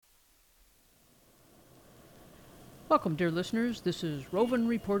Welcome, dear listeners. This is roving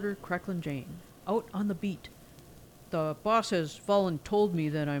reporter Cracklin Jane, out on the beat. The boss has told me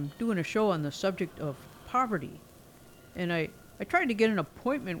that I'm doing a show on the subject of poverty, and I tried to get an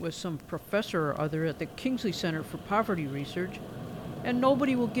appointment with some professor or other at the Kingsley Center for Poverty Research, and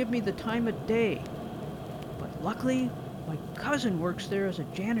nobody will give me the time of day. But luckily, my cousin works there as a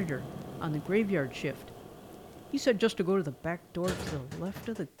janitor on the graveyard shift. He said just to go to the back door to the left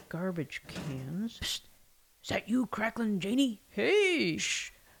of the garbage cans. Psst! Is that you, Cracklin Janie? Hey! Shh!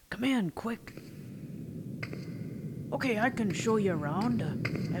 Come in, quick. Okay, I can show you around.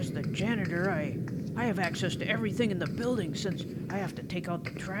 As the janitor, I have access to everything in the building since I have to take out the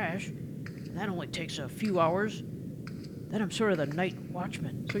trash. That only takes a few hours. Then I'm sort of the night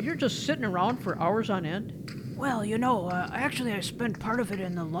watchman. So you're just sitting around for hours on end? Well, I spend part of it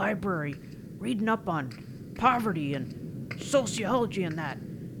in the library, reading up on poverty and sociology and that.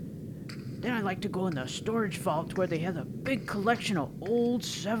 Then I like to go in the storage vault where they have a big collection of old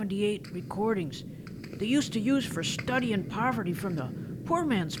 78 recordings they used to use for studying poverty from the poor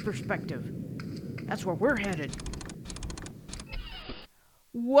man's perspective. That's where we're headed.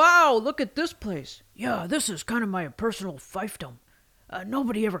 Wow, look at this place. Yeah, this is kind of my personal fiefdom.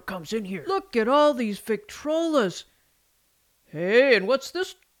 Nobody ever comes in here. Look at all these Victrolas. Hey, and what's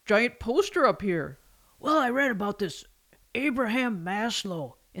this giant poster up here? Well, I read about this Abraham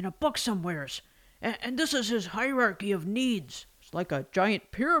Maslow in a book somewheres, and this is his hierarchy of needs. It's like a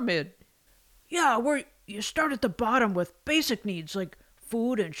giant pyramid. Yeah, where you start at the bottom with basic needs like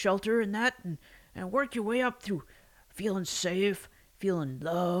food and shelter and that, and work your way up through feeling safe, feeling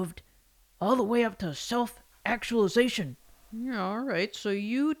loved, all the way up to self-actualization. Yeah, all right, so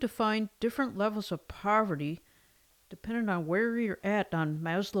you define different levels of poverty depending on where you're at on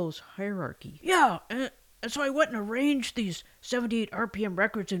Maslow's hierarchy. Yeah, and so I went and arranged these 78 RPM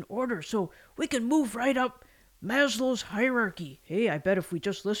records in order so we can move right up Maslow's hierarchy. Hey, I bet if we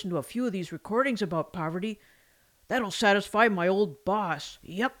just listen to a few of these recordings about poverty, that'll satisfy my old boss.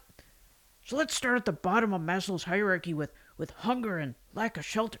 Yep. So let's start at the bottom of Maslow's hierarchy with hunger and lack of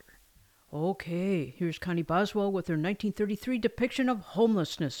shelter. Okay, here's Connee Boswell with her 1933 depiction of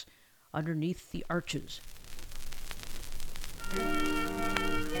homelessness underneath the arches.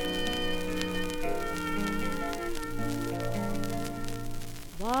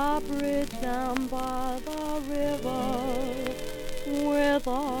 The bridge down by the river with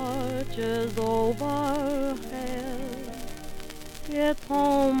arches overhead. It's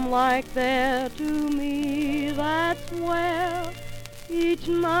home like there to me, that's where each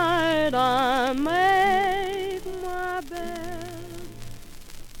night I make my bed.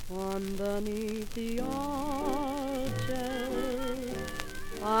 Underneath the arches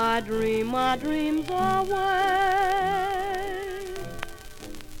I dream my dreams away.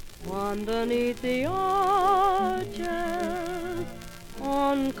 Underneath the arches,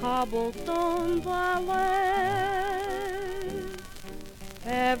 on cobblestones I lay.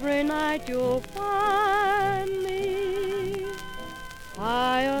 Every night you'll find me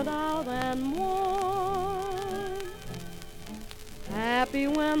tired out and worn, happy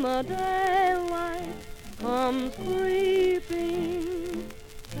when the daylight comes creeping,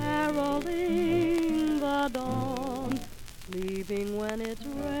 heralding the dawn, sleeping when it's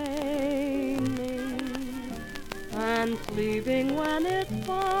raining, and sleeping when it's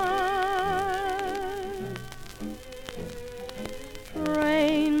fine.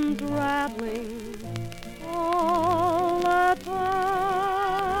 Trains rattling all the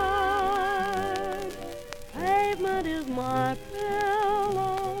time. Pavement is my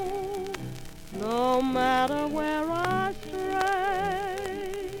pillow, no matter where I stray.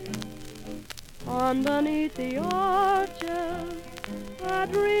 Underneath the arches, I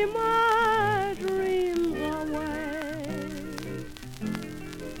dream my dreams away.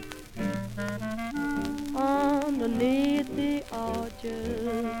 Underneath the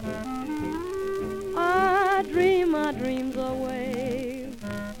arches, I dream my dreams away.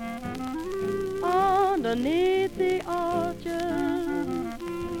 Underneath the arches,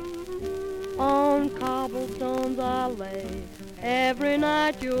 on cobblestones I lay. Every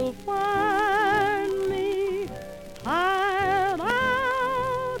night you'll find me tired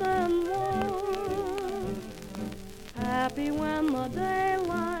out and warm, happy when the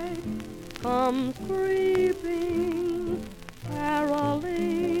daylight comes creeping,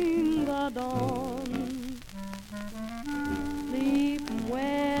 heralding the dawn. Sleep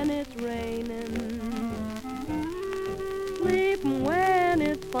when it's raining, sleep when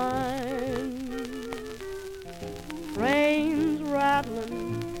it's fine. Trains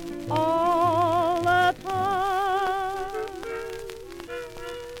rattling all the time.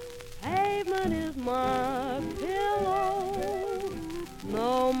 Pavement is my pillow,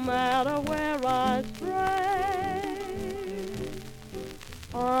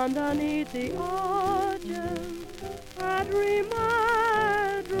 underneath the arches, I dream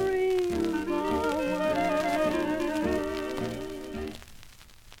my dreams away.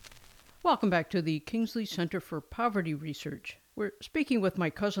 Welcome back to the Kingsley Center for Poverty Research. We're speaking with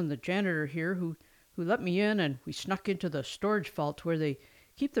my cousin, the janitor here, who let me in, and we snuck into the storage vault where they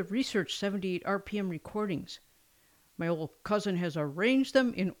keep the research 78 RPM recordings. My old cousin has arranged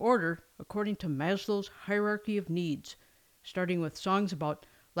them in order according to Maslow's hierarchy of needs, starting with songs about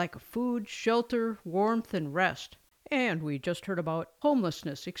lack of food, shelter, warmth, and rest. And we just heard about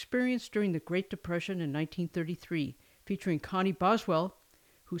homelessness experienced during the Great Depression in 1933, featuring Connee Boswell,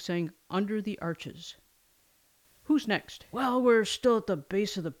 who sang Under the Arches. Who's next? Well, we're still at the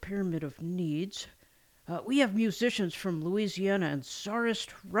base of the pyramid of needs. We have musicians from Louisiana and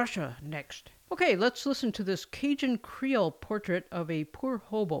Tsarist Russia next. Okay, let's listen to this Cajun Creole portrait of a poor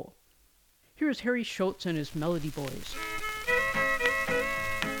hobo. Here's Harry Choates and his Melody Boys.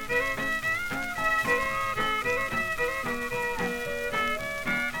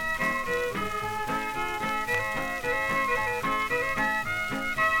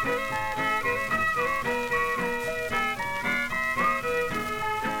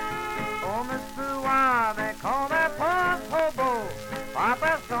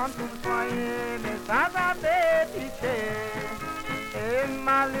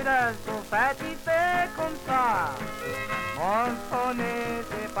 Fattige comme ça, mon sonnet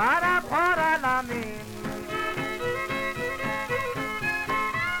c'est par rapport à la mine.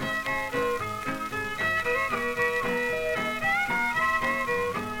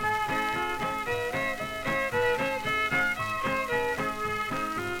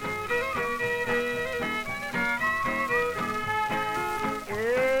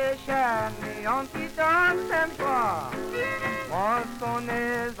 Et jamais on t'y donne même quoi. Mon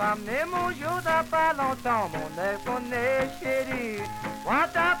sonnet va amener mon jour dans pas longtemps, mon sonnet chéri. Quoi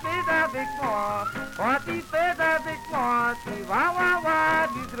t'as fait avec moi, quoi tu fais avec moi, tu vas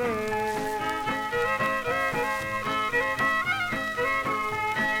du gré.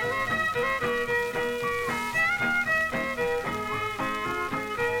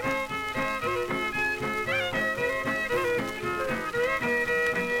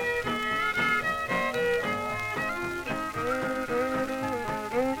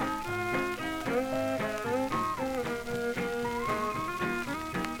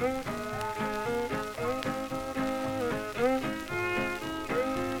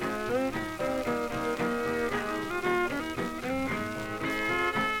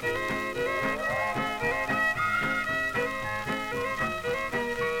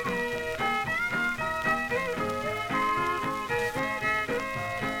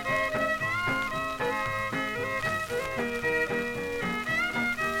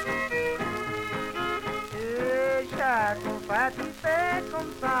 Fattige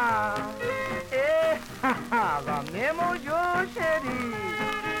comme ça, et va même au jour chéri.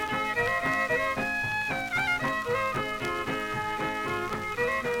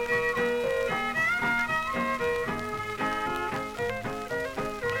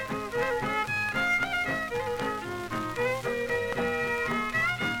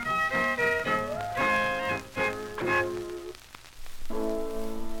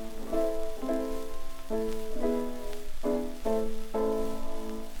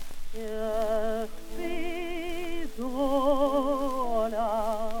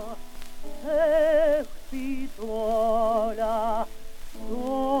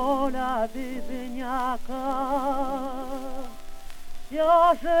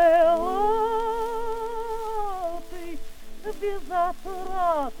 Я жила ты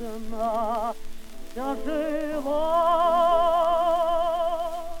безотрадно, я жила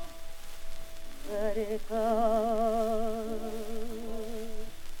река.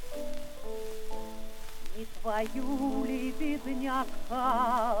 Не твою ли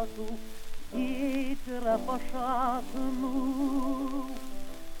бедняка-хату ветра пошатну,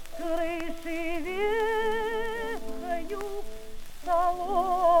 крыши ветхою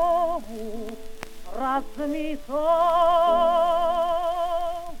солому разметал,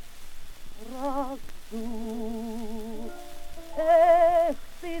 разду. Эх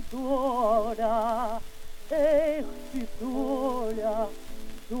ты, доля,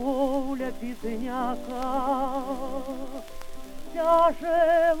 доля бедняка,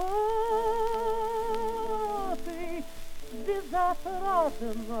 тяжела ты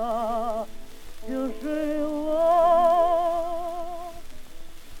безотрадна, тяжела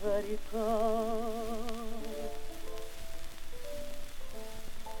река.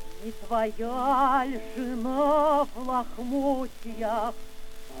 Не твоя ль жена в лохмотьях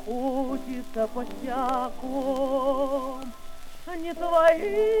ходит босяком, не твои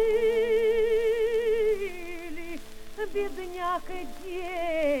ли, бедняка,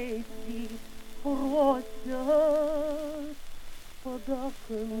 дети просят под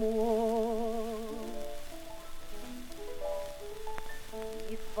окном?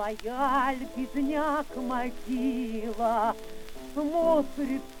 И твоя ль, бедняк, могила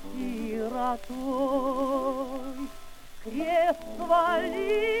смотрит сиротой, крест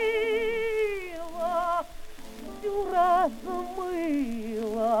свалила, всю размыла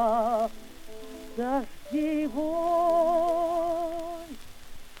дождевой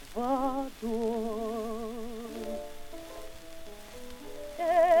водой.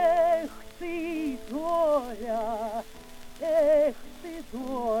 Эх ты, доля, эх ты,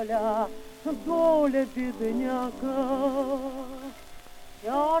 доля, доля бедняка,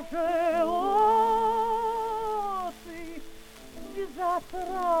 тяжела ты,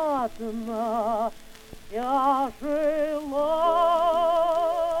 безотрадна, тяжела,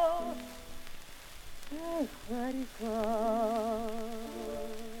 эх, река.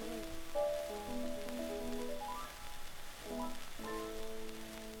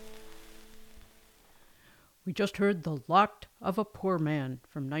 We just heard The Lot of a Poor Man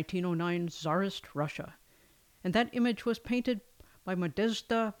from 1909 Tsarist Russia, and that image was painted by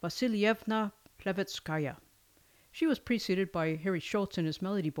Nadezhda Vasilievna Plevitskaya. She was preceded by Harry Choates and his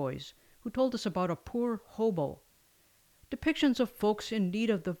Melody Boys, who told us about a poor hobo. Depictions of folks in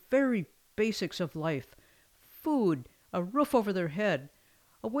need of the very basics of life: food, a roof over their head,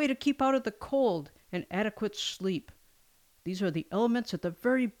 a way to keep out of the cold, and adequate sleep. These are the elements at the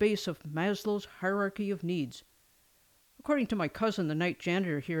very base of Maslow's hierarchy of needs. According to my cousin, the night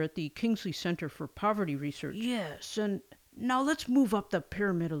janitor here at the Kingsley Center for Poverty Research. Yes, and now let's move up the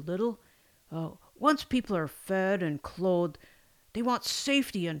pyramid a little. Once people are fed and clothed, they want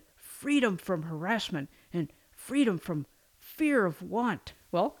safety and freedom from harassment and freedom from fear of want.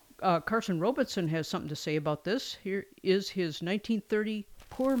 Well, Carson Robison has something to say about this. Here is his 1930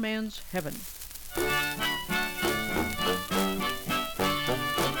 Poor Man's Heaven.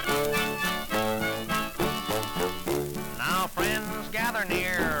 Now, friends, gather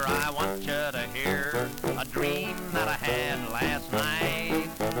near. I want you to hear a dream that I had last night.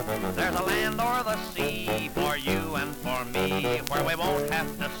 There's a land or the sea for you and for me, where we won't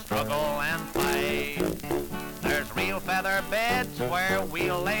have to struggle and fight. There's real feather beds where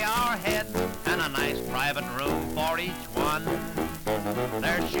we'll lay our heads, and a nice private room for each one.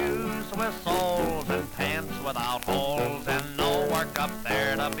 There's shoes with soles and pants without holes, and no work up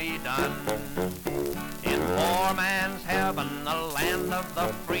there to be done. In poor man's heaven, the land of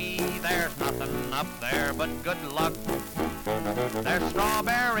the free, there's nothing up there but good luck. There's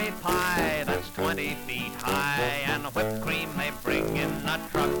strawberry pie that's 20 feet high, and whipped cream they bring in a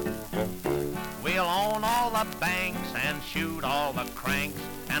truck. We'll own all the banks and shoot all the cranks,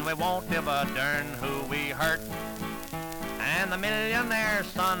 and we won't give a darn who we hurt. And the millionaire's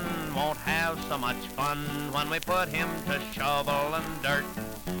son won't have so much fun when we put him to shovel and dirt.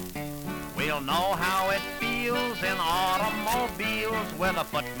 We'll know how it feels in automobiles with a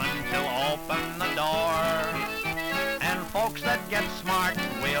footman to open the door. And folks that get smart,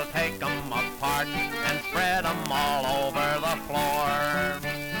 we'll take them apart and spread them all over the floor.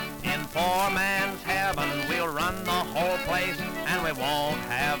 In poor man's heaven, we'll run the whole place, and we won't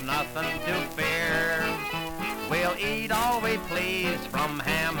have nothing to fear. We'll eat all we please from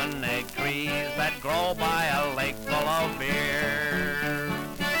ham and egg trees that grow by a lake full of beer.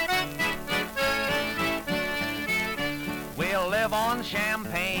 We'll live on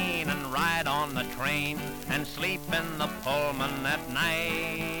champagne and ride on the train and sleep in the Pullman at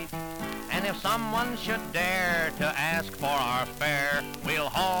night. And if someone should dare to ask for our fare, we'll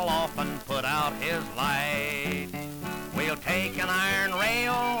haul off and put out his light. We'll take an iron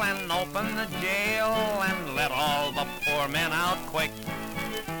rail and open the jail and let all the poor men out quick.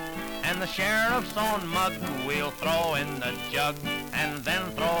 And the sheriff's own mug we'll throw in the jug and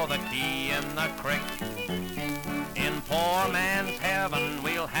then throw the key in the creek. In poor man's heaven,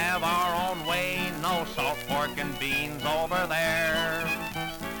 we'll have our own way, no salt pork and beans over there.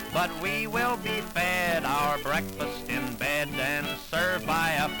 But we will be fed our breakfast in bed and served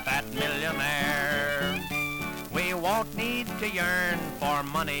by a fat millionaire. We won't need to yearn for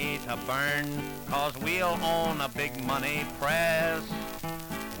money to burn, 'cause we'll own a big money press.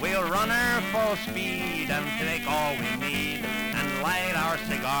 We'll run her full speed and take all we need and light our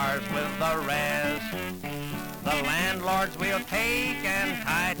cigars with the rest. The landlords we'll take and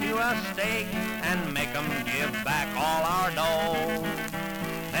tie to a stake and make 'em give back all our dough.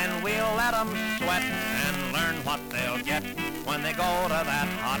 Then we'll let 'em sweat and learn what they'll get when they go to that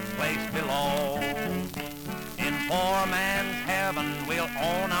hot place below. In poor man's heaven. We'll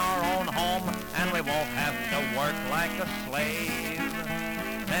own our own home, and we won't have to work like a slave.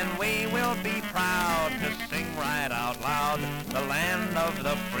 Then we will be proud to sing right out loud, the land of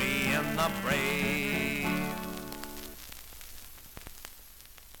the free and the brave.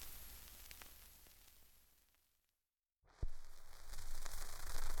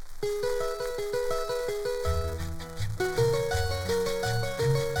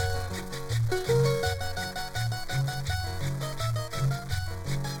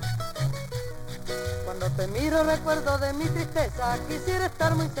 Cuando te miro recuerdo de mi tristeza, quisiera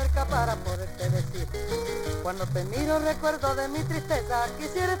estar muy cerca para poderte decir. Cuando te miro recuerdo de mi tristeza,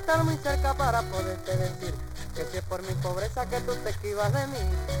 quisiera estar muy cerca para poderte decir. Que si es por mi pobreza que tú te esquivas de mí,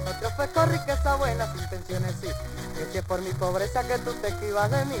 no te ofrezco riqueza, buenas intenciones sí. Que si es por mi pobreza que tú te esquivas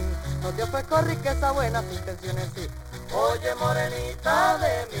de mí, no te ofrezco riqueza, buenas intenciones sí. Oye morenita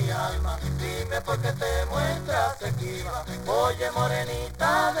de mi alma, dime por qué te muestras esquiva. Oye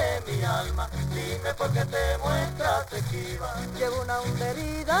morenita de mi alma, dime por qué te muestras esquiva. Llevo una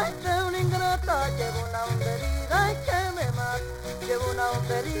honderida y de una ingrata, llevo una honderida y que me mata. Llevo una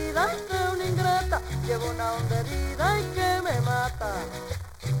honderida y de una ingrata, llevo una honderida y que me mata.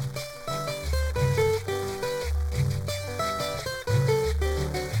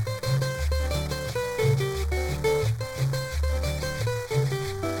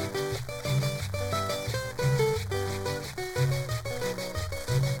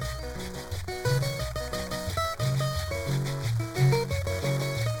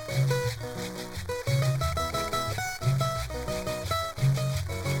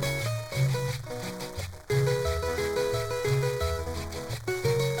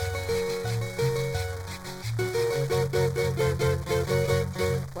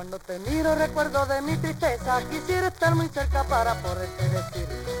 Cuando te miro recuerdo de mi tristeza, quisiera estar muy cerca para poderte decir.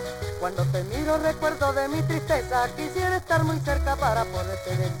 Cuando te miro recuerdo de mi tristeza, quisiera estar muy cerca para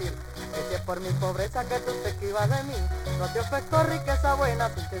poderte decir. Que si es por mi pobreza que tú te esquivas de mí, no te ofrezco riqueza,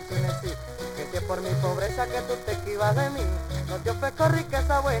 buenas intenciones sí. Que si es por mi pobreza que tú te esquivas de mí, no te ofrezco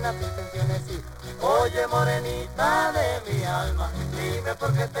riqueza, buenas intenciones sí. Oye morenita de mi alma, dime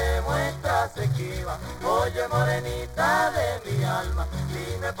por qué te muestras esquiva. Oye morenita de mi alma,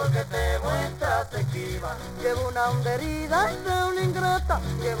 dime por qué te muestras esquiva. Llevo una honderida y de una ingrata,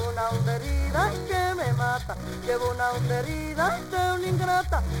 llevo una honderida y que me mata. Llevo una honderida y de una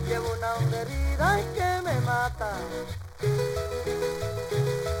ingrata, llevo una honderida y que me mata.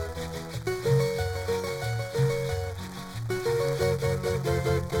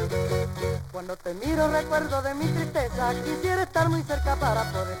 Cuando te miro recuerdo de mi tristeza, quisiera estar muy cerca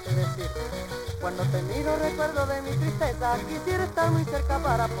para poderte decir. Cuando te miro recuerdo de mi tristeza, quisiera estar muy cerca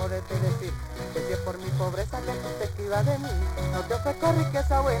para poderte decir. Que si es por mi pobreza que tú te esquivas de mí, no te ofrezco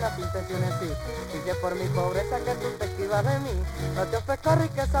riqueza, buenas intenciones sí. Y si es por mi pobreza que tú te esquivas de mí, no te ofrezco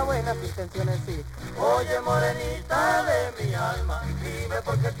riqueza, buenas intenciones sí. Oye morenita de mi alma, dime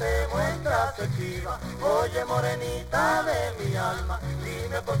por qué te muestras esquiva. Oye morenita de mi alma,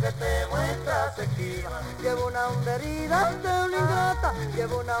 dime por qué te muestras esquiva. Llevo una honderida de una ingrata,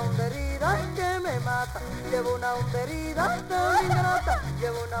 llevo una honderida que me mata. Llevo una honderida de una ingrata,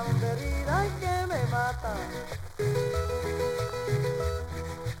 llevo una honderida que me mata.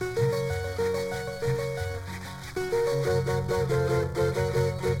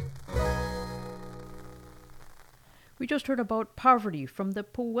 We just heard about poverty from the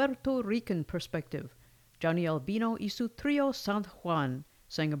Puerto Rican perspective. Johnny Albino y su trio San Juan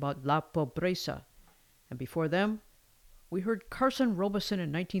sang about La Pobreza. And before them, we heard Carson Robison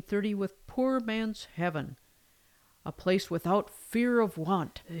in 1930 with Poor Man's Heaven, a place without fear of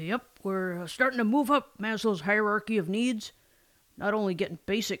want. Yep, we're starting to move up Maslow's hierarchy of needs. Not only getting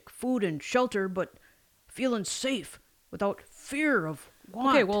basic food and shelter, but feeling safe without fear of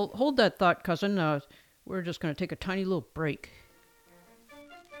want. Okay, well, hold that thought, cousin. We're just going to take a tiny little break.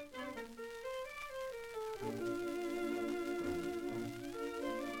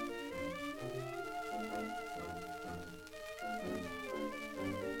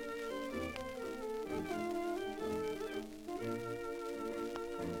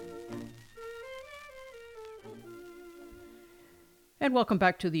 And welcome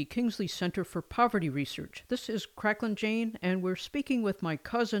back to the Kingsley Center for Poverty Research. This is Cracklin Jane, and we're speaking with my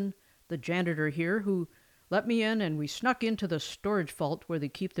cousin, the janitor here, who let me in, and we snuck into the storage vault where they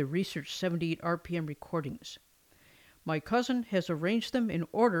keep the Research 78 RPM recordings. My cousin has arranged them in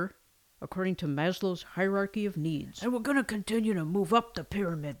order according to Maslow's hierarchy of needs. And we're going to continue to move up the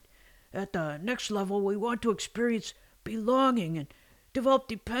pyramid. At the next level, we want to experience belonging and develop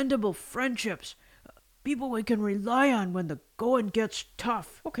dependable friendships. People we can rely on when the going gets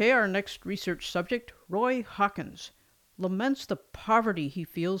tough. Okay, our next research subject, Roy Hawkins, laments the poverty he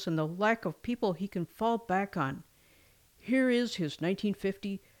feels and the lack of people he can fall back on. Here is his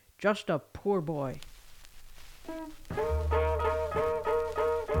 1950 Just a Poor Boy.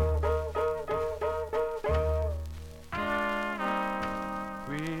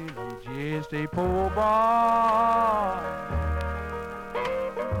 Well, I'm just a poor boy,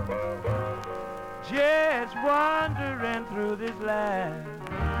 just wandering through this land.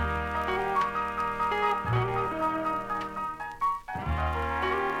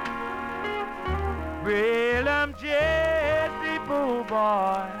 Well, I'm just a poor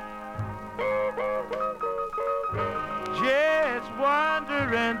boy, just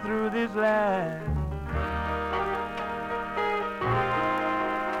wandering through this land.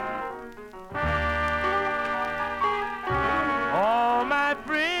 All my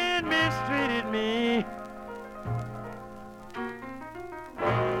friends mistreated me,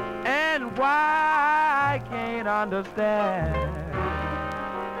 and why I can't understand.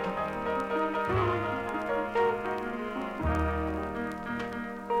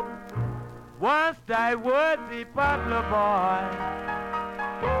 Once I was a popular boy,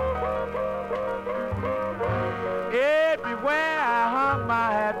 everywhere I hung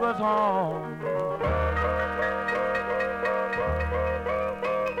my hat was home.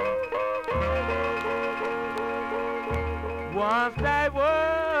 Once I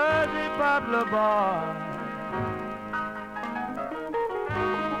was a popular boy,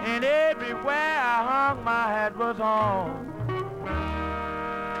 and everywhere I hung my hat was home.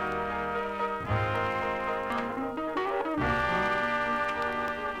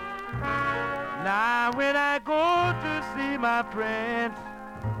 Now when I go to see my friends,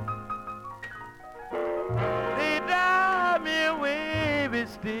 they drive me away with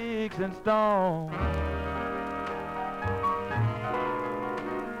sticks and stones.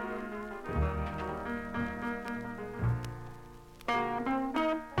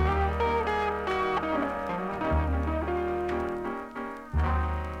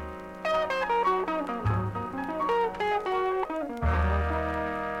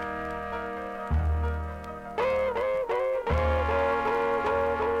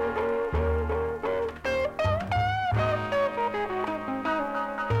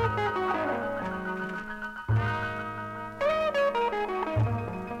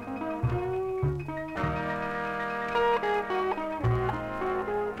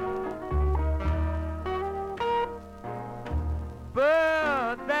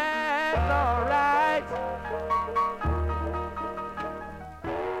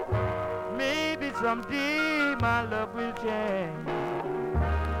 Someday my luck will change.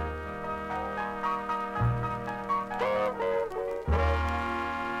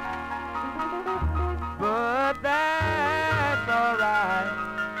 But that's alright.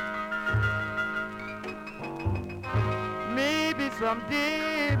 Maybe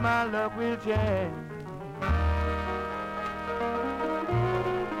someday my luck will change.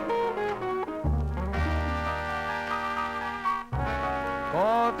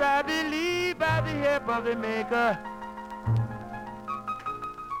 'Cause I believe by the help of the Maker,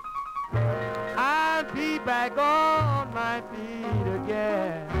 I'll be back on my feet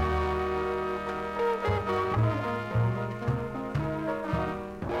again.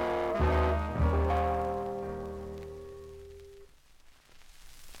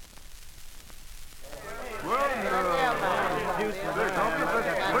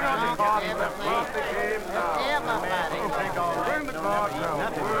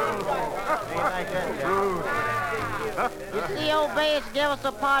 You see, old Bass gave us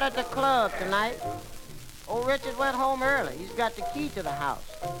a part at the club tonight. Old Richard went home early. He's got the key to the house.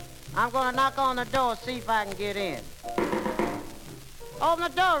 I'm gonna knock on the door, see if I can get in. Open the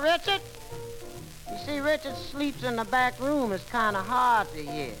door, Richard. You see, Richard sleeps in the back room. It's kind of hard to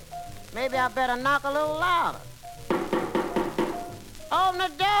hear. Maybe I better knock a little louder. Open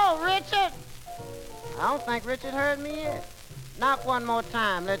the door, Richard. I don't think Richard heard me yet. Knock one more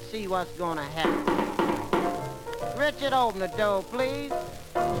time. Let's see what's gonna happen. Richard, open the door, please.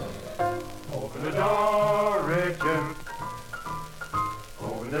 Open the door, Richard.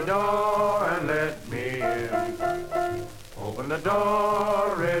 Open the door and let me in. Open the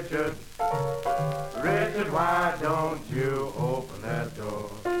door, Richard. Richard, why don't you open that door?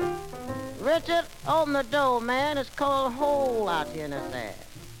 Richard, open the door, man. It's cold hole out here in this ass.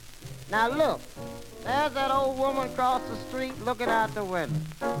 Now look, there's that old woman across the street looking out the window.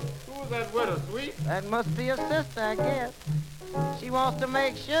 Who's that widow, sweet? That must be her sister, I guess. She wants to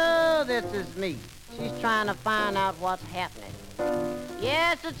make sure this is me. She's trying to find out what's happening.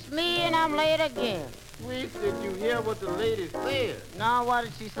 Yes, it's me, and I'm late again. Sweet, did you hear what the lady said? Now, what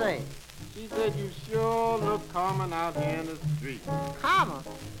did she say? She said you sure look common out here in the street. Common?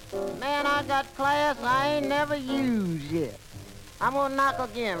 Man, I got class I ain't never used yet. I'm gonna knock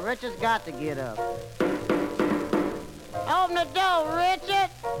again. Richard's got to get up. Open the door, Richard!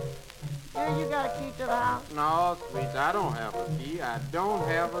 You got a key to the house? No, sweet, I don't have a key. I don't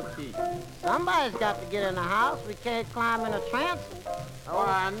have a key. Somebody's got to get in the house. We can't climb in a transom. Oh,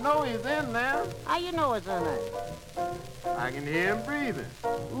 I know he's in there. How you know it's in there? I can hear him breathing.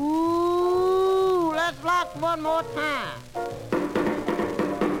 Ooh, let's lock one more time.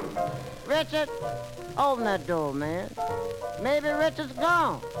 Richard, open that door, man. Maybe Richard's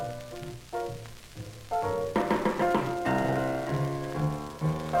gone.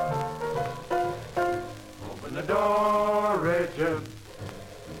 Open the door, Richard.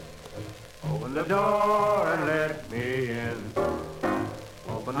 Open the door and let me in.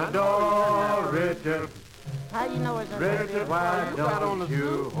 Open the door, Richard. How you know it's in there? Richard, why don't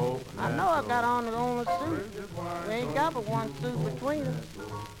you open I know I got on the suit. We ain't got but one suit between us.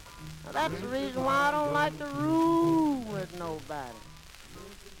 Now, that's the reason why I don't like to room with nobody.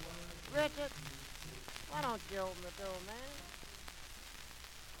 Richard, why don't you open the door, man?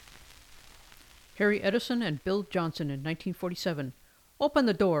 Harry Edison and Bill Johnson in 1947. Open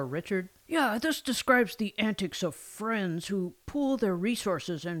the door, Richard. Yeah, this describes the antics of friends who pool their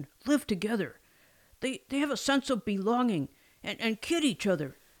resources and live together. They have a sense of belonging and kid each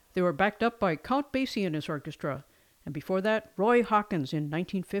other. They were backed up by Count Basie and his orchestra, and before that, Roy Hawkins in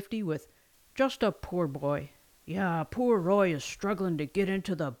 1950 with Just a Poor Boy. Yeah, poor Roy is struggling to get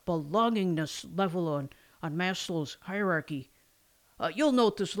into the belongingness level on Maslow's hierarchy. You'll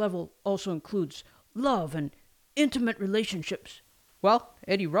note this level also includes love and intimate relationships. Well,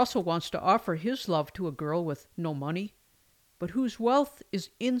 Eddie Russell wants to offer his love to a girl with no money, but whose wealth is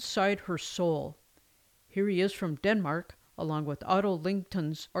inside her soul. Here he is from Denmark, along with Otto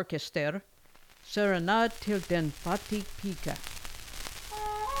Lingtons Orkester, Serenade til den fattige Pige.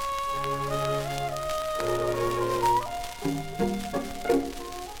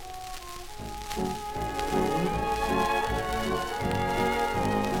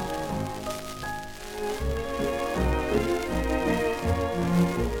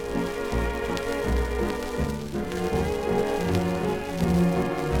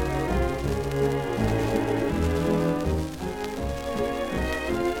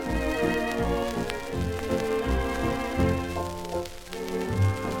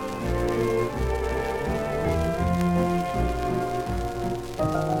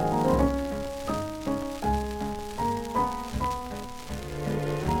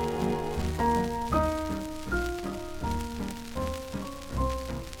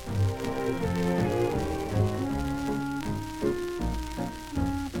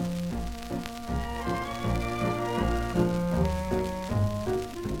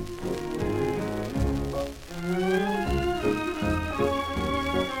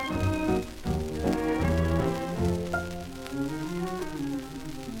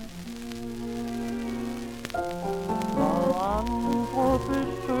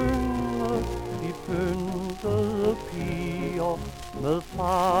 med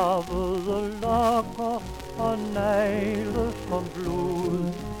farvede lokker og negle som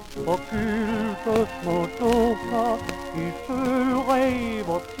blod, og gyldte små dukker i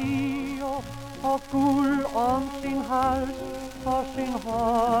sølvrevertier, og guld om sin hals og sin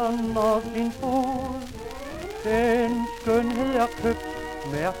hånd og sin fod. Den skønhed er købt,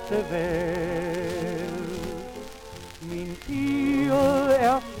 mærk det vel. Min pige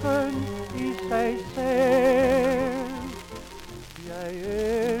er skøn i sig selv. Jeg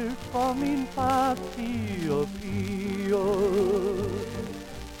elsker min fattige pige,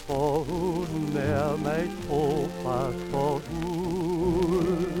 for hun er mig trofast og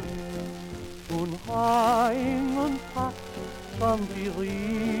Gud. Hun har ingen pragt som de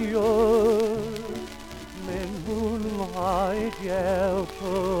rige, men hun har et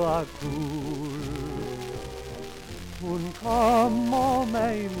hjerte af guld. Hun kommer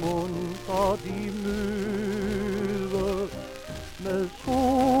mig muntert i møde, med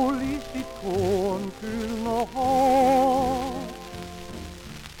sol i sit korngyldne hår,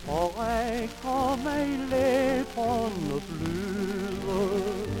 og rækker mig læberne bløde.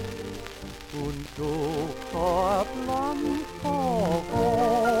 Hun dufter af blomster og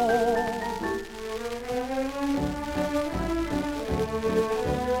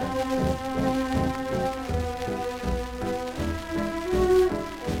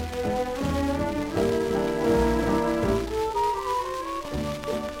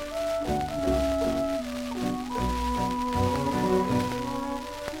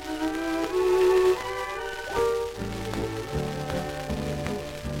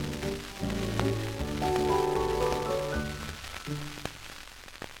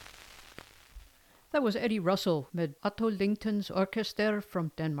That was Eddie Russell with Otto Lingtons Orkester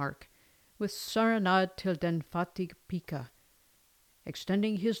from Denmark, with Serenade till den Fattige Pige,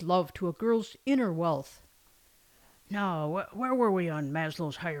 extending his love to a girl's inner wealth. Now, where were we on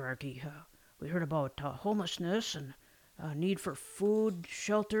Maslow's hierarchy? We heard about homelessness and need for food,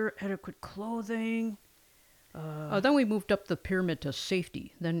 shelter, adequate clothing. Then we moved up the pyramid to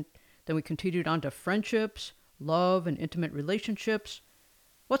safety. Then we continued on to friendships, love, and intimate relationships.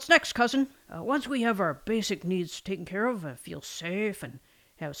 What's next, cousin? Once we have our basic needs taken care of, feel safe, and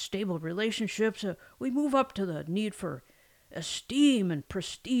have stable relationships, we move up to the need for esteem and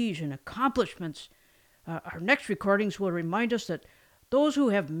prestige and accomplishments. Our next recordings will remind us that those who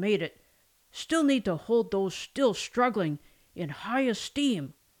have made it still need to hold those still struggling in high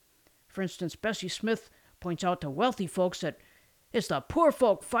esteem. For instance, Bessie Smith points out to wealthy folks that it's the poor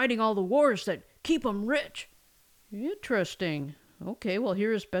folk fighting all the wars that keep 'em rich. Interesting. Okay, well,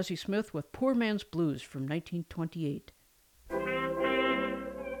 here is Bessie Smith with Poor Man's Blues from 1928.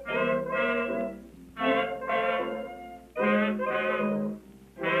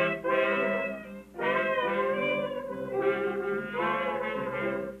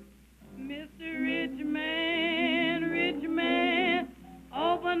 Rich man,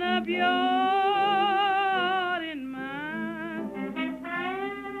 open up your heart and mind.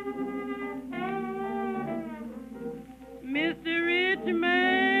 Mr. Rich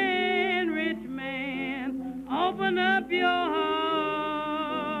man, open up your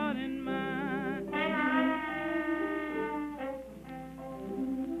heart and mind.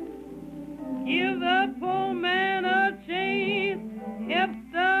 Give the poor man a chance, help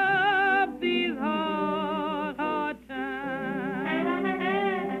stop these hard times.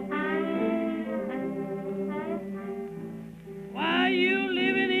 While you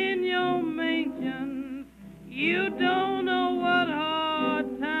living in your mansions, you don't know what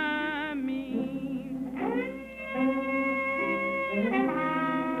hard time means.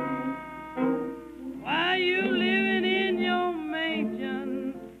 While you living in your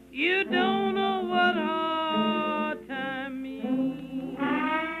mansions, you don't know what hard time means.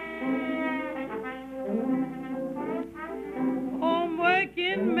 Home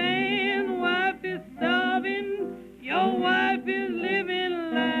working man, wife is starving, your wife is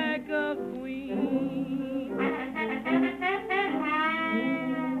living like a queen.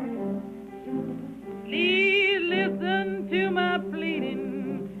 Please listen to my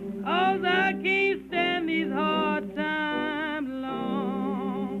pleading, 'cause I can't stand these hard times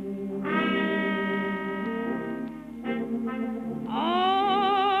long.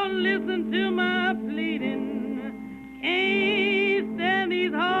 Oh, listen to my pleading, can't stand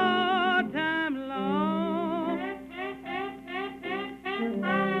these hard times long.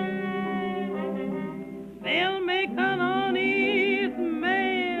 They'll make an honest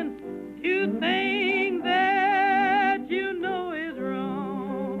man to think that you know is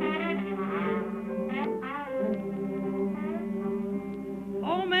wrong.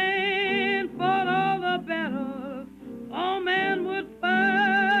 Oh man fought all the battles, oh man would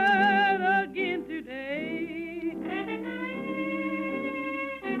fight again today.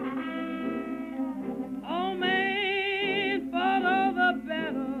 Oh man fought all the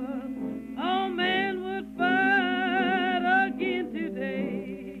battles, oh man would fight again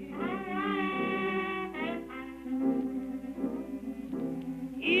today.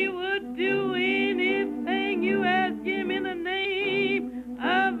 He would do anything you ask him in the name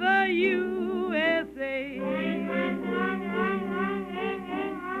of the USA.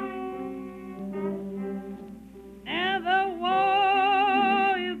 Now the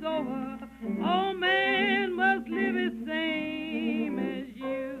war is over, oh man must live the same as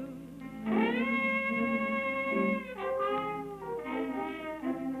you.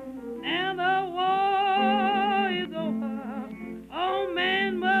 Now the war is over, oh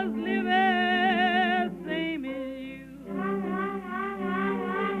man must live the same as you.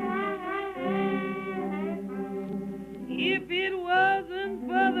 If it wasn't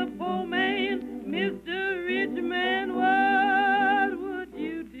for the poor man, Mr. Rich Man, what would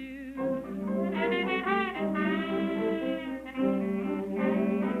you do?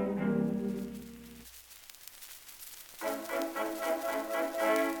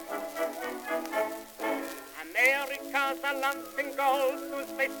 Amerika's een land van gold, dus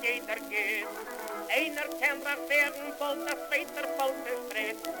weet jeder geht. Einer kann das werden, voll das weiter voll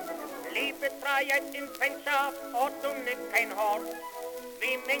verstreht. Liebe, Freiheit in Freundschaft, Ort und nicht kein Hort.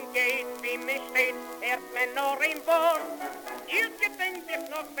 Wie man geht, wie man steht, hört man nur ein Wort. Ihr gedenkt sich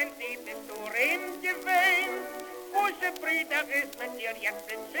noch, wenn sie bis zur Rhein gewähnt. Woche Brüder ist mit dir jetzt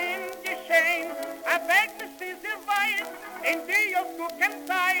in Sinn geschehen. Weg ist diese weit, in die auf guten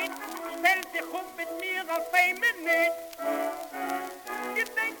Zeit. Stell dich mit mir auf ein Minute.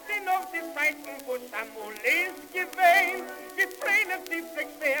 Gedenkt sie noch die Zeiten, wo Samuel ist gewesen. Die Tränen, die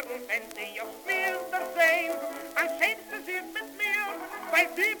sich wehren, wenn sie aufs Bilder sehen. Dann schämst du sie mit mir, weil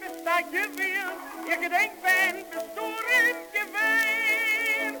sie bist da gewesen. Ihr Gedenk, wenn bist du im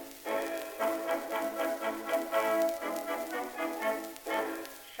Gewehen.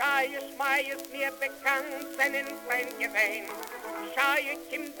 Schei ist mir bekannt, seinen Freund gewähnt. Schei,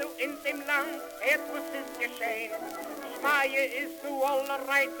 komm du in dem Land, etwas ist geschehen. Schmeie ist du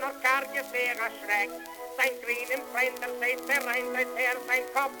allerreit noch karge sehr erschreckt. Sein grünen Freund, seht rein, seit sein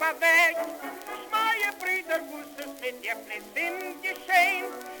Kopf weg. Schmeie, Brüder, wusste es mit dir fließend geschehen.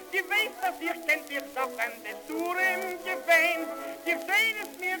 Die weiß, dass ihr kennt dich doch an des Urem gewähnt. Die sehen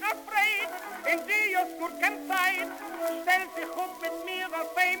es mir afraid, in die aus guten Zeit. Stell sich mit mir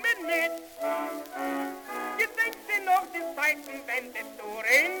auf ein Minute. Gedenkt sie noch die Zeiten, wenn des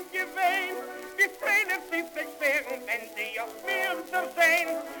Urem gewähnt. Die Tränen sind sich wehren, wenn sie auf Bilder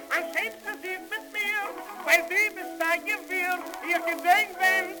sehen. An schämst du sie mit mir, weil sie bist da gewirrt. Ihr Gedenk,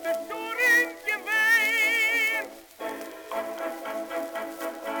 wenn des Urem gewähnt.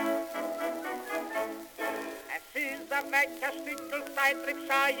 Welcher Stückel Zeitrieb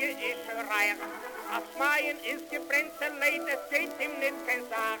Scheie ist reich. Aufs Maien ist gebrennt, Leid, es geht ihm nicht kein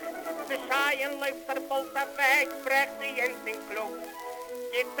Sach. Der Scheien läuft der Bolter weg, brecht sie in den Klug.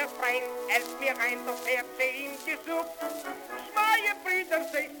 Geht der Freund, helft mir ein, doch sie ihn gesucht. Schmeie Brüder,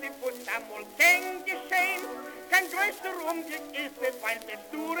 sehst die Fuß amul kein Geschehen. Kein größer Umblick ist nicht, weil des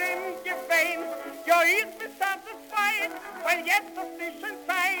Durem gefehn. Ja, ich bin satisfied, weil jetzt auf Tischen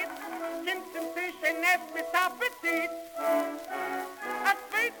Zeit. Kind zum Tischen es mit Appetit. Als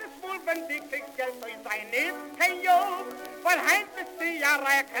zweites wohl, wenn die Kriegsgeld soll sein, ist kein Job. Weil heim ist die ja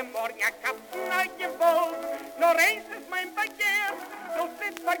reiche, morgen ja Kapsen gewollt. Nur eins ist mein Begehr, so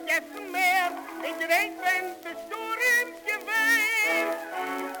nicht vergessen mehr. In Gedenk, wenn bist du im Gewehen.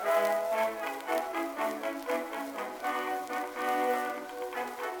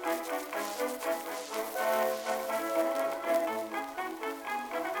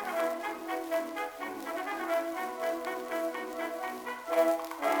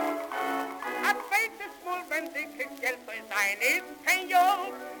 Geld soll sein, ist kein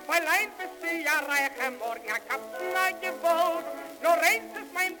Job, weil ein bist du ja reiche, morgen ja Kapsen gewollt. Nur eins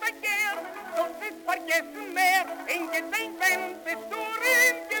ist mein Begehr, so nicht vergessen mehr, in Gedenk, wenn bist du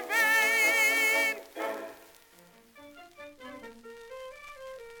im Gewehen.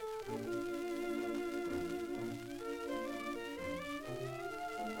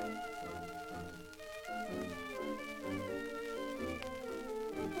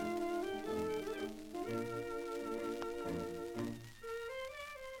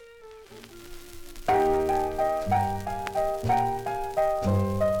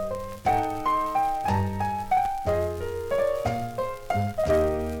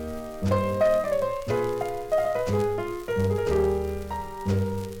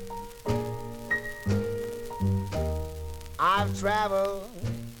 Travel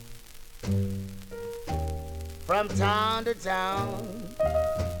from town to town.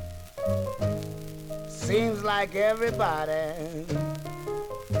 Seems like everybody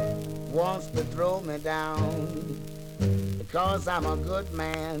wants to throw me down because I'm a good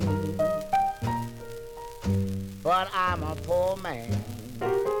man, but I'm a poor man.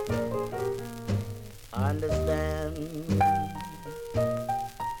 Understand?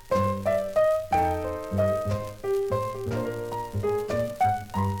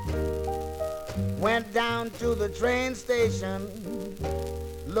 Went down to the train station,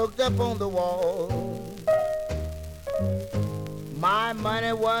 looked up on the wall. My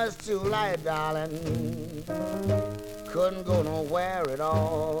money was too light, darling. Couldn't go nowhere at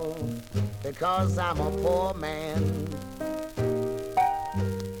all because I'm a poor man,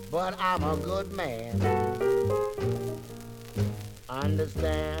 but I'm a good man.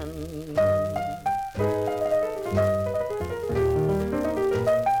 Understand?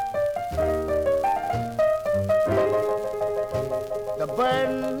 The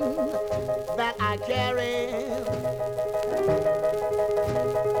burden that I carry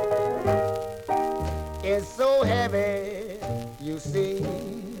is so heavy, you see.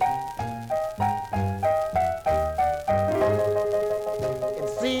 It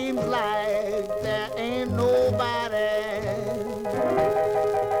seems like there ain't nobody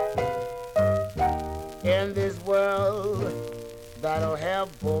in this world that'll help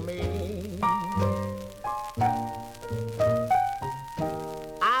for me.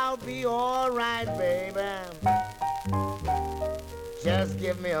 I'll be all right, baby. Just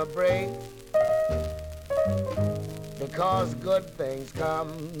give me a break, because good things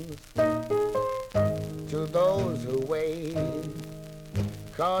come to those who wait,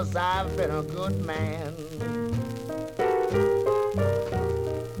 'cause I've been a good man.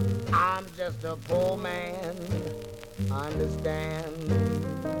 I'm just a poor man, understand.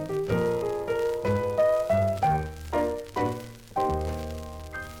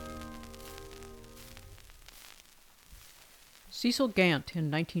 Cecil Gant in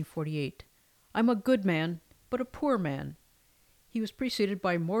 1948. I'm a good man, but a poor man. He was preceded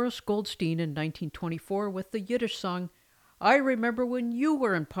by Morris Goldstein in 1924 with the Yiddish song, I Remember When You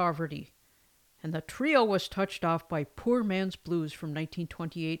Were in Poverty. And the trio was touched off by Poor Man's Blues from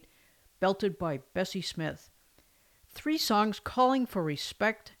 1928, belted by Bessie Smith. 3 songs calling for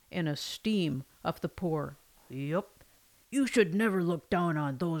respect and esteem of the poor. Yup. You should never look down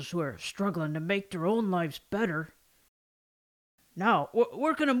on those who are struggling to make their own lives better. Now,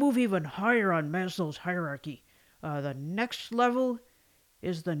 we're going to move even higher on Maslow's hierarchy. The next level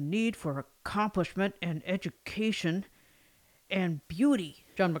is the need for accomplishment and education and beauty.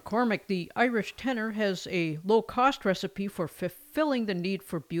 John McCormack, the Irish tenor, has a low-cost recipe for fulfilling the need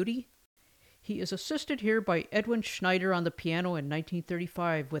for beauty. He is assisted here by Edwin Schneider on the piano in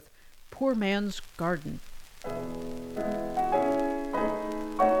 1935 with Poor Man's Garden.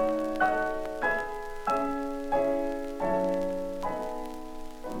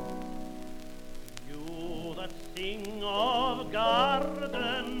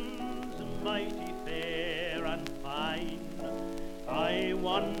 Gardens mighty fair and fine, I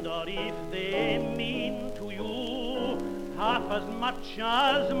wonder if they mean to you half as much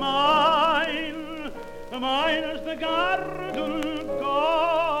as mine. Mine is the garden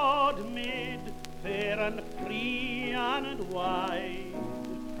God made, fair and free and wide.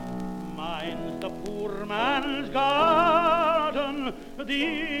 Mine's the poor man's garden,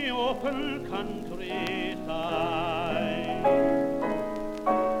 the open countryside.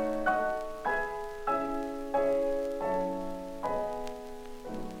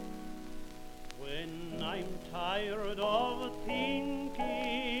 When I'm tired of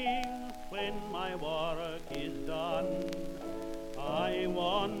thinking, when my work is done, I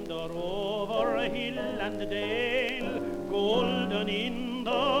wander over hill and dale, golden in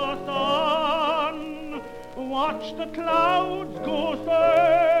the sun. Watch the clouds go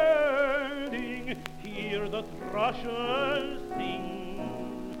sailing, hear the thrushes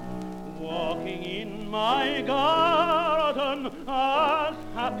sing, walking in my garden as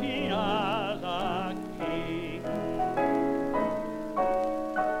happy as a king.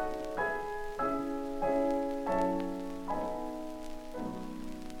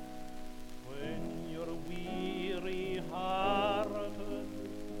 When you're weary-hearted,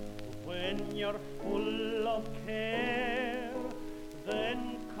 when you're full of care,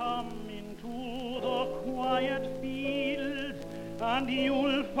 then come into the quiet fields and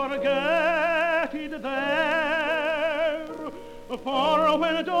you'll forget it there. For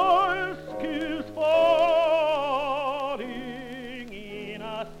when dusk is falling in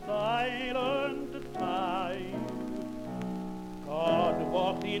a silent time, God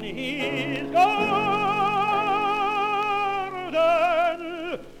walked in his garden,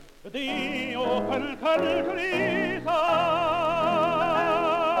 the open countryside.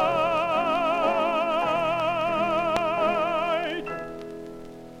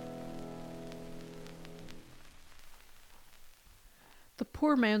 The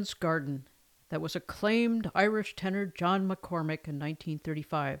Poor Man's Garden, that was acclaimed Irish tenor John McCormack in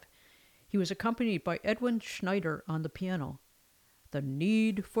 1935. He was accompanied by Edwin Schneider on the piano. The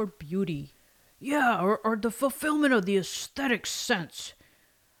need for beauty. Yeah, or the fulfillment of the aesthetic sense.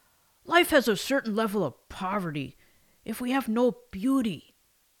 Life has a certain level of poverty if we have no beauty.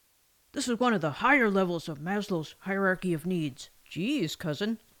 This is one of the higher levels of Maslow's hierarchy of needs. Geez,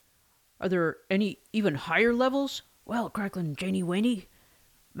 cousin. Are there any even higher levels? Well, Cracklin, Janie Waney,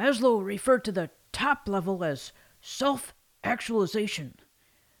 Maslow referred to the top level as self-actualization.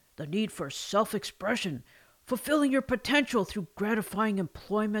 The need for self-expression, fulfilling your potential through gratifying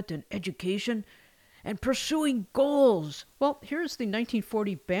employment and education, and pursuing goals. Well, here's the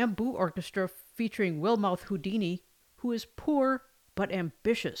 1940 Bamboo Orchestra featuring Wilmoth Houdini, who is poor but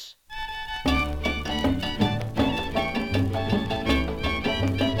ambitious.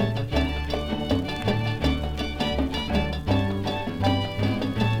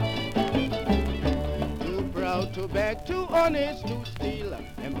 Too proud to beg, too honest to steal,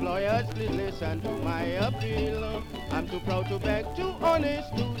 and Employers, please listen to my appeal. I'm too proud to beg, too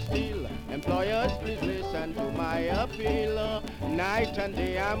honest to steal. Employers, please listen to my appeal. Night and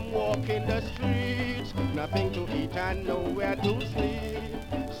day I'm walking the streets, nothing to eat and nowhere to sleep.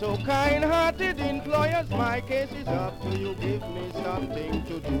 So kind-hearted employers, my case is up to you. Give me something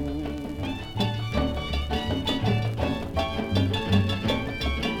to do.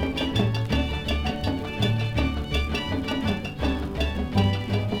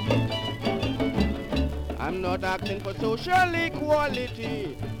 I'm not asking for social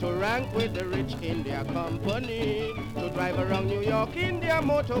equality, to rank with the rich in their company, to drive around New York in their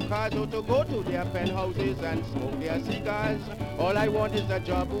motor cars, or to go to their penthouses and smoke their cigars. All I want is a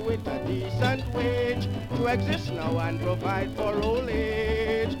job with a decent wage, to exist now and provide for old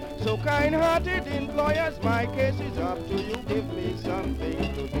age. So kind-hearted employers, my case is up to you. Give me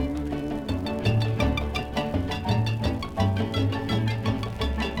something to do.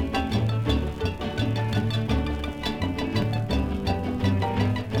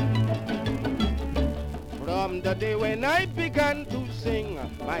 From the day when I began to sing,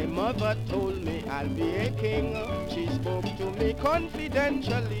 my mother told me I'll be a king. She spoke to me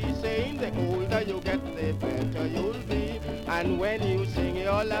confidentially, saying the older you get, the better you'll be. And when you sing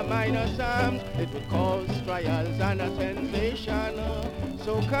your La minor psalms, it will cause trials and a sensation.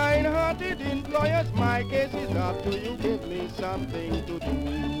 So kind-hearted employers, my case is up to you. Give me something to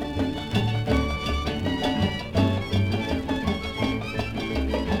do.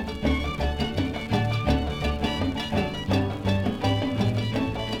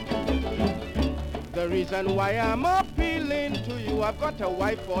 The reason why I'm appealing to you, I've got a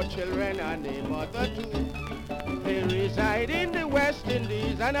wife, 4 children, and a mother too. They reside in the West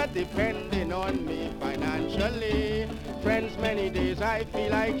Indies and are depending on me financially. Friends, many days I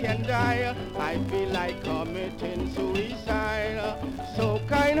feel I can die. I feel like committing suicide. So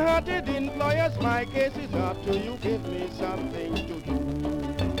kind-hearted employers, my case is up to you. Give me something to do.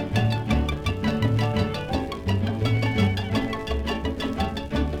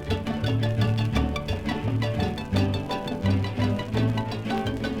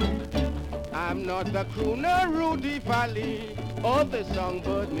 I'm not the crooner Rudy Valley or the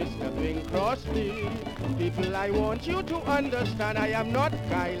songbird Mr. Bing Crosby. People, I want you to understand, I am not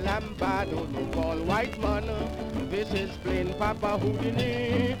Guy Lombardo, no Paul Whiteman. This is plain Papa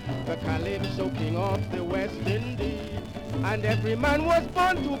Houdini, the Calypso king of the West Indies. And every man was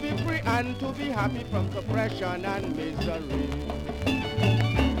born to be free and to be happy from oppression and misery.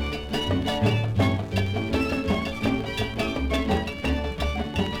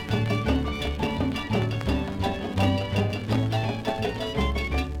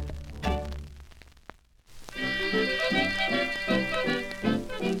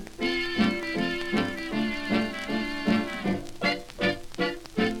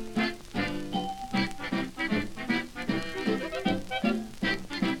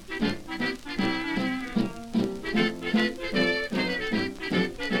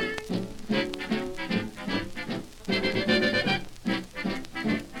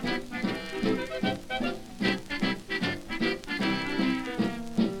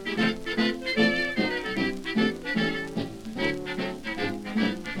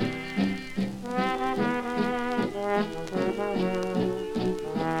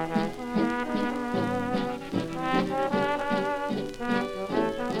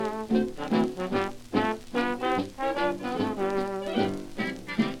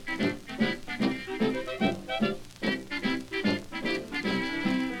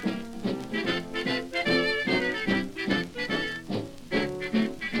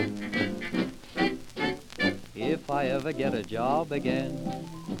 If I ever get a job again,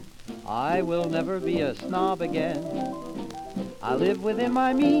 I will never be a snob again. I live within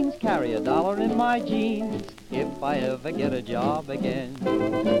my means, carry $1 in my jeans. If I ever get a job again,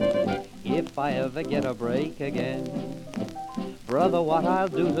 if I ever get a break again, brother, what I'll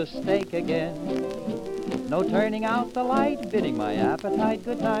do to steak again. No turning out the light, bidding my appetite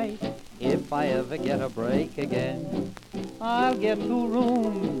good night. If I ever get a break again, I'll get 2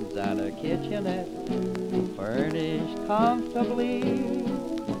 rooms and a kitchenette, furnished comfortably.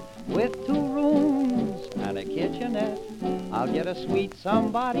 With 2 rooms and a kitchenette, I'll get a sweet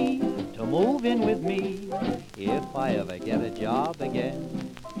somebody to move in with me. If I ever get a job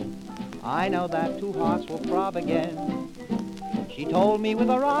again, I know that 2 hearts will throb again. She told me with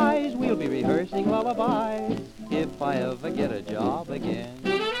her eyes we'll be rehearsing lullabies. If I ever get a job again.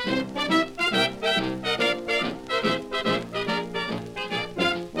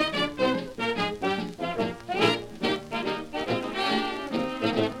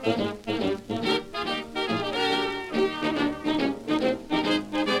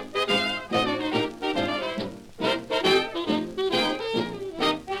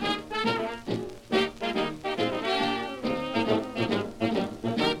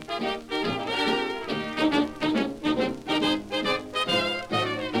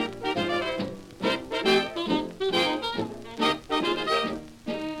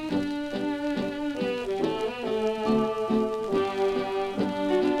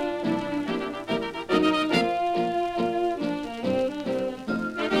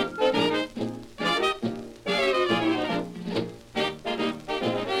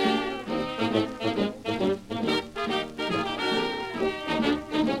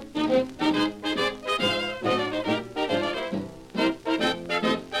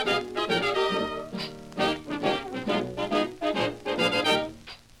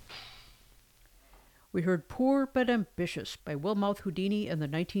 heard Poor But Ambitious by Wilmoth Houdini and the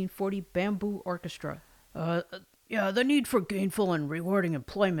 1940 Bamboo Orchestra. Yeah, the need for gainful and rewarding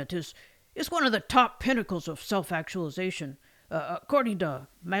employment is one of the top pinnacles of self-actualization, according to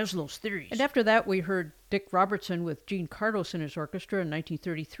Maslow's theories. And after that, we heard Dick Robertson with Gene Kardos in his orchestra in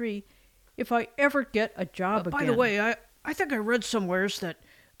 1933, If I Ever Get a Job Again. By the way, I think I read somewheres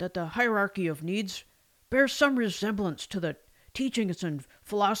that the hierarchy of needs bears some resemblance to the teachings and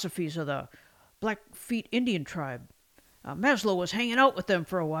philosophies of the Blackfeet Indian tribe. Maslow was hanging out with them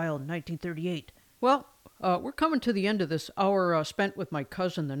for a while in 1938. Well, we're coming to the end of this hour spent with my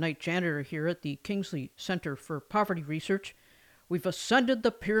cousin, the night janitor here at the Kingsley Center for Poverty Research. We've ascended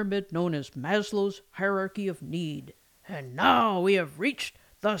the pyramid known as Maslow's hierarchy of need. And now we have reached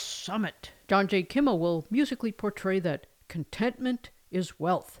the summit. John J. Kimmel will musically portray that contentment is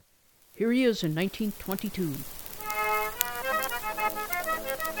wealth. Here he is in 1922.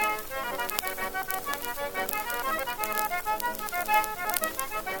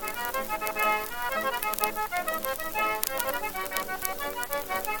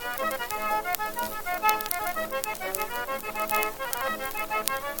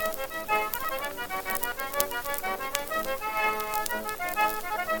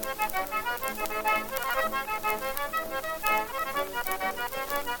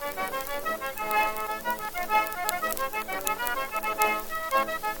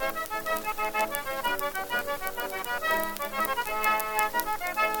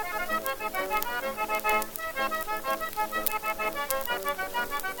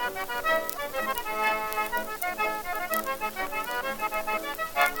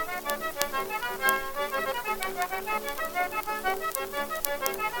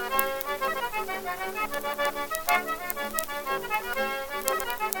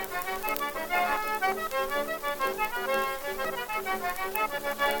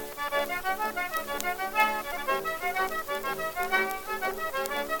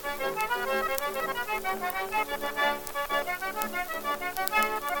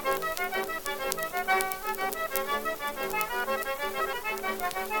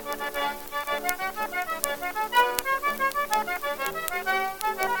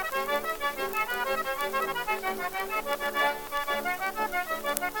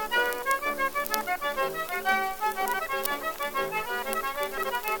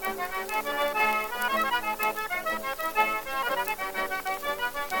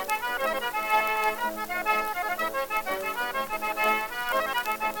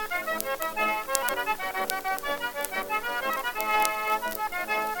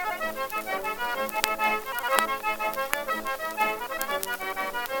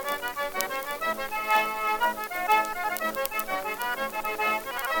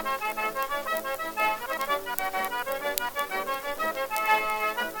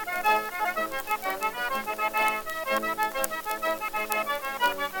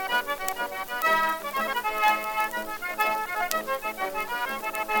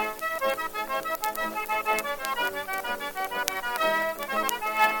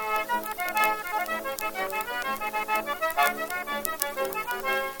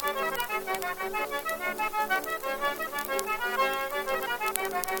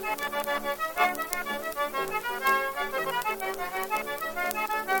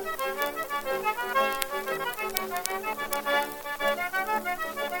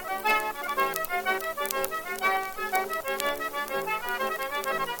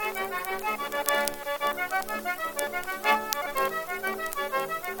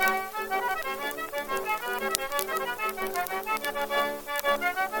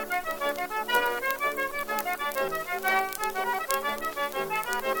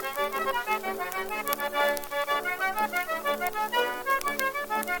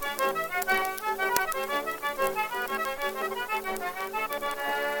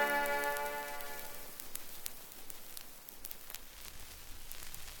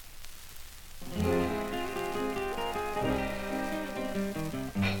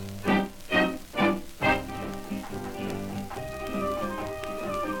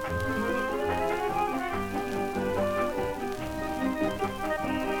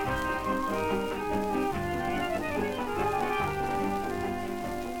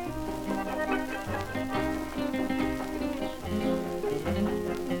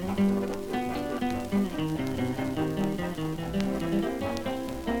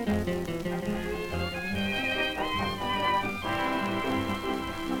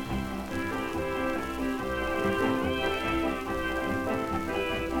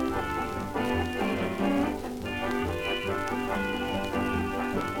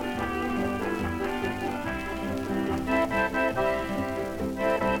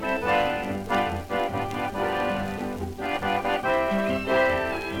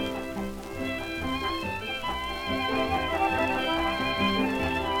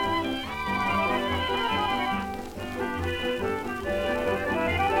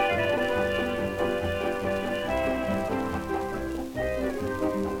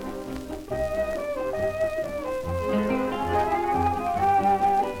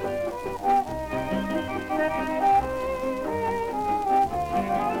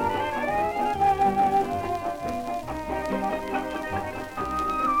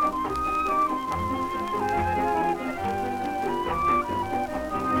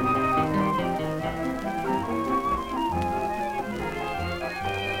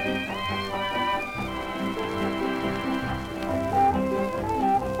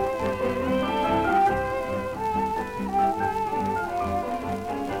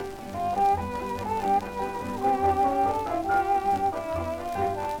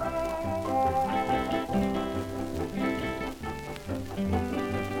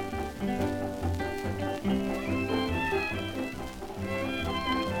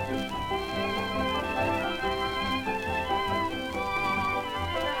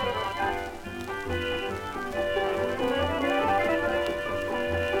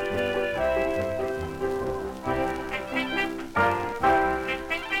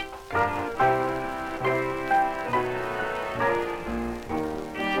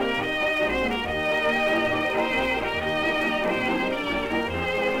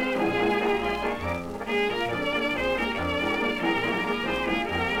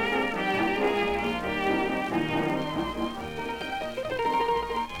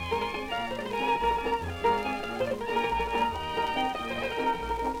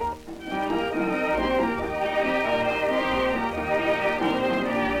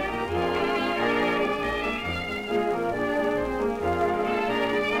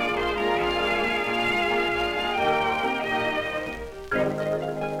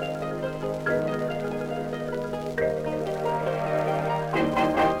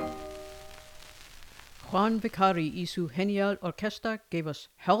 Juan Vicari y su genial orquesta gave us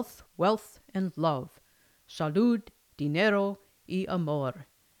Health, Wealth, and Love, Salud, Dinero y Amor,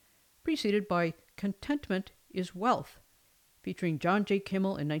 preceded by Contentment is Wealth, featuring John J.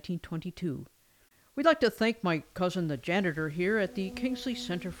 Kimmel in 1922. We'd like to thank my cousin the janitor here at the Kingsley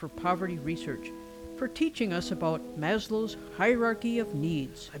Center for Poverty Research for teaching us about Maslow's hierarchy of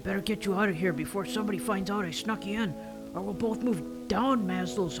needs. I better get you out of here before somebody finds out I snuck you in, or we'll both move down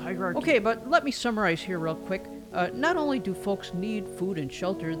Maslow's hierarchy. Okay, but let me summarize here real quick. Not only do folks need food and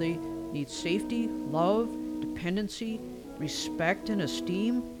shelter, they need safety, love, dependency, respect and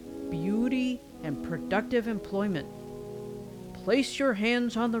esteem, beauty, and productive employment. Place your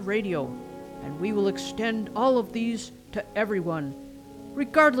hands on the radio, and we will extend all of these to everyone,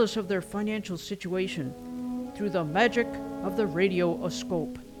 regardless of their financial situation, through the magic of the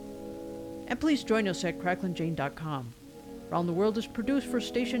radio-oscope. And please join us at cracklinjane.com. Round the World is produced for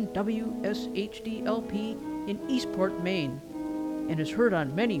station WSHD-LP in Eastport, Maine, and is heard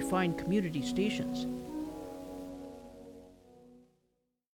on many fine community stations.